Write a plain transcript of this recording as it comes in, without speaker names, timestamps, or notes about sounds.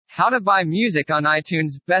How to Buy Music on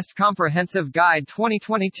iTunes Best Comprehensive Guide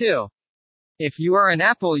 2022. If you are an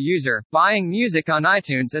Apple user, buying music on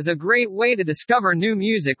iTunes is a great way to discover new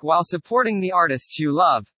music while supporting the artists you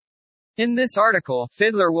love. In this article,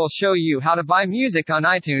 Fiddler will show you how to buy music on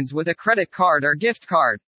iTunes with a credit card or gift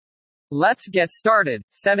card. Let's get started.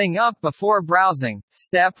 Setting up before browsing.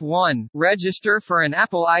 Step 1. Register for an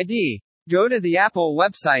Apple ID. Go to the Apple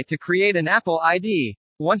website to create an Apple ID.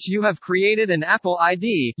 Once you have created an Apple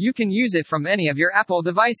ID, you can use it from any of your Apple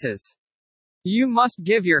devices. You must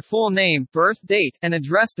give your full name, birth date, and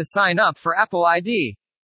address to sign up for Apple ID.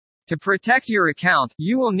 To protect your account,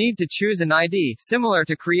 you will need to choose an ID, similar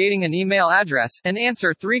to creating an email address, and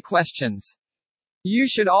answer 3 questions. You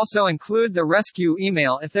should also include the rescue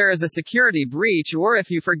email if there is a security breach or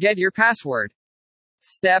if you forget your password.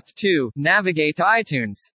 Step 2. Navigate to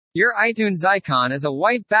iTunes. Your iTunes icon is a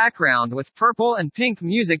white background with purple and pink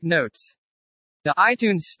music notes. The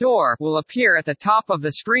iTunes Store will appear at the top of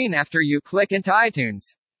the screen after you click into iTunes.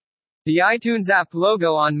 The iTunes app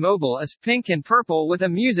logo on mobile is pink and purple with a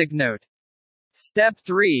music note. Step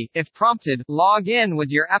 3. If prompted, log in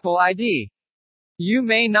with your Apple ID. You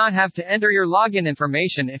may not have to enter your login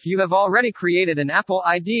information if you have already created an Apple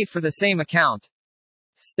ID for the same account.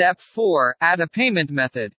 Step 4. Add a payment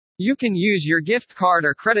method. You can use your gift card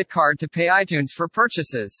or credit card to pay iTunes for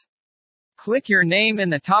purchases. Click your name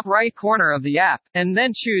in the top right corner of the app, and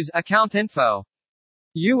then choose Account Info.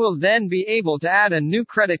 You will then be able to add a new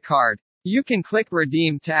credit card. You can click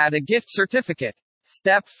Redeem to add a gift certificate.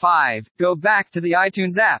 Step 5. Go back to the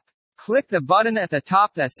iTunes app. Click the button at the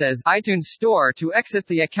top that says iTunes Store to exit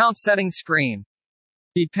the account settings screen.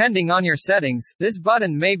 Depending on your settings, this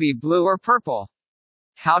button may be blue or purple.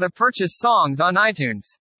 How to purchase songs on iTunes.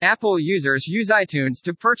 Apple users use iTunes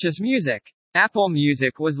to purchase music. Apple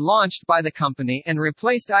Music was launched by the company and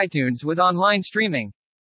replaced iTunes with online streaming.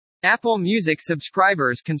 Apple Music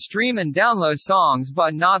subscribers can stream and download songs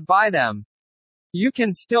but not buy them. You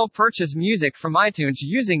can still purchase music from iTunes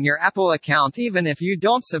using your Apple account even if you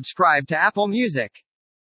don't subscribe to Apple Music.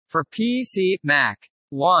 For PC, Mac.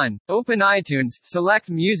 1. Open iTunes, select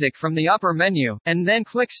Music from the upper menu, and then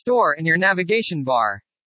click Store in your navigation bar.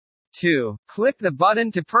 2. Click the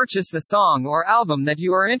button to purchase the song or album that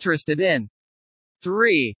you are interested in.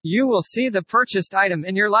 3. You will see the purchased item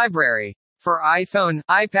in your library. For iPhone,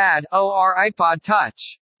 iPad, or iPod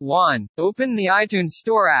Touch. 1. Open the iTunes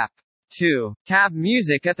Store app. 2. Tab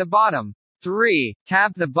Music at the bottom. 3.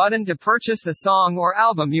 Tap the button to purchase the song or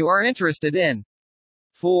album you are interested in.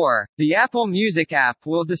 4. The Apple Music app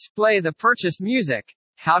will display the purchased music.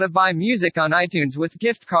 How to buy music on iTunes with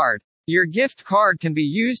gift card. Your gift card can be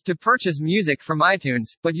used to purchase music from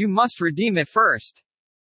iTunes, but you must redeem it first.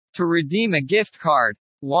 To redeem a gift card.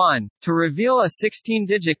 1. To reveal a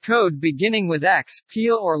 16-digit code beginning with X,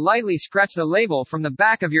 peel or lightly scratch the label from the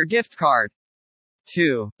back of your gift card.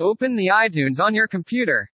 2. Open the iTunes on your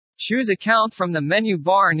computer. Choose Account from the menu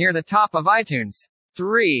bar near the top of iTunes.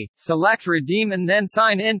 3. Select Redeem and then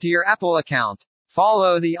sign in to your Apple account.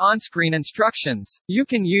 Follow the on-screen instructions. You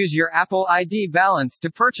can use your Apple ID balance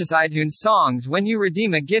to purchase iTunes songs when you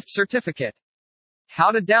redeem a gift certificate.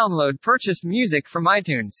 How to download purchased music from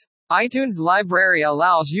iTunes. iTunes Library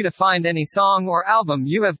allows you to find any song or album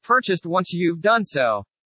you have purchased once you've done so.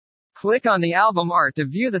 Click on the album art to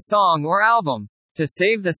view the song or album. To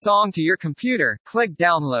save the song to your computer, click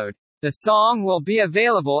Download. The song will be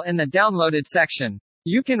available in the Downloaded section.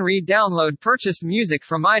 You can re-download purchased music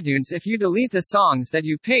from iTunes if you delete the songs that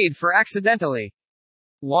you paid for accidentally.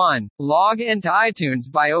 1. Log into iTunes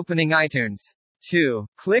by opening iTunes. 2.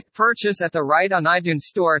 Click Purchase at the right on iTunes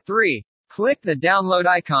Store. 3. Click the download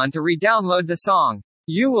icon to re-download the song.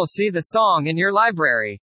 You will see the song in your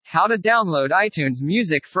library. How to download iTunes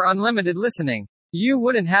Music for unlimited listening. You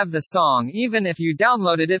wouldn't have the song even if you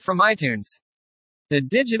downloaded it from iTunes. The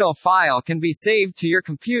digital file can be saved to your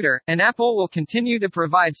computer, and Apple will continue to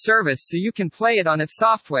provide service so you can play it on its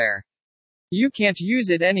software. You can't use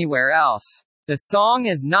it anywhere else. The song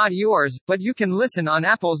is not yours, but you can listen on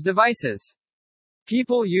Apple's devices.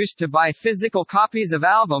 People used to buy physical copies of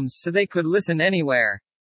albums so they could listen anywhere.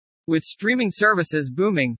 With streaming services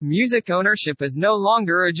booming, music ownership is no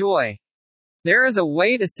longer a joy. There is a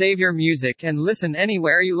way to save your music and listen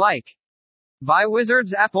anywhere you like.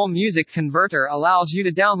 ViWizard's Apple Music Converter allows you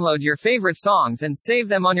to download your favorite songs and save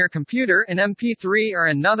them on your computer in MP3 or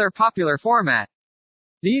another popular format.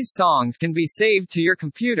 These songs can be saved to your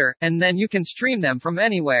computer, and then you can stream them from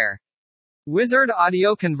anywhere. Wizard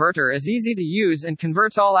Audio Converter is easy to use and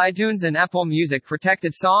converts all iTunes and Apple Music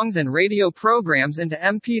protected songs and radio programs into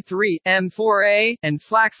MP3, M4A, and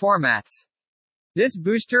FLAC formats. This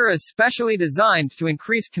booster is specially designed to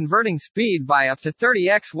increase converting speed by up to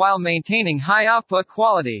 30x while maintaining high output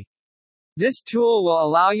quality. This tool will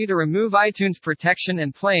allow you to remove iTunes protection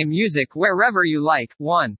and play music wherever you like.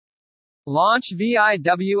 1. Launch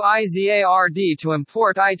VIWIZARD to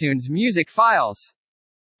import iTunes music files.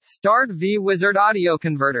 Start vWizard Audio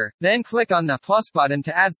Converter, then click on the plus button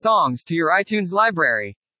to add songs to your iTunes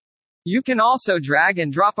library. You can also drag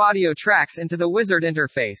and drop audio tracks into the wizard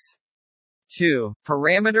interface. 2.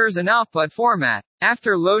 Parameters and output format.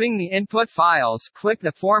 After loading the input files, click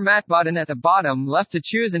the Format button at the bottom left to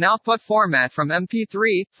choose an output format from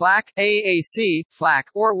MP3, FLAC, AAC, FLAC,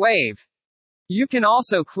 or WAV. You can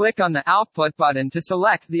also click on the Output button to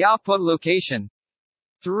select the output location.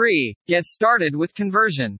 3. Get started with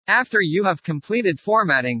conversion. After you have completed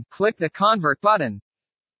formatting, click the Convert button.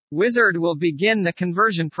 Wizard will begin the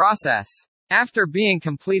conversion process. After being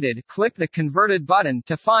completed, click the Converted button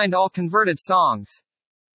to find all converted songs.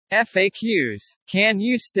 FAQs. Can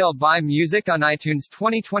you still buy music on iTunes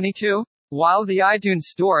 2022? While the iTunes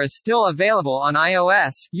Store is still available on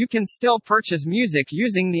iOS, you can still purchase music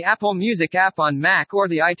using the Apple Music app on Mac or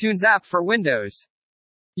the iTunes app for Windows.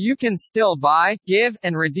 You can still buy, give,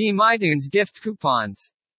 and redeem iTunes gift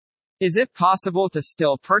coupons. Is it possible to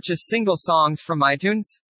still purchase single songs from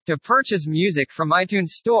iTunes? To purchase music from iTunes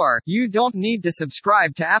Store, you don't need to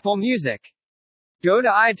subscribe to Apple Music. Go to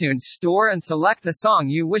iTunes Store and select the song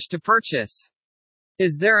you wish to purchase.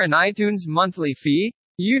 Is there an iTunes monthly fee?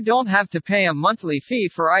 You don't have to pay a monthly fee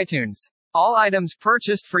for iTunes. All items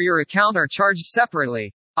purchased for your account are charged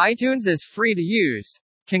separately. iTunes is free to use.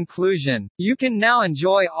 Conclusion. You can now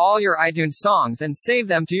enjoy all your iTunes songs and save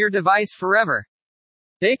them to your device forever.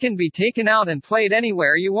 They can be taken out and played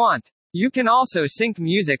anywhere you want. You can also sync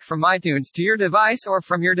music from iTunes to your device or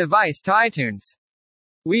from your device to iTunes.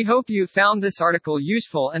 We hope you found this article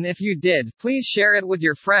useful, and if you did, please share it with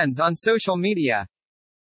your friends on social media.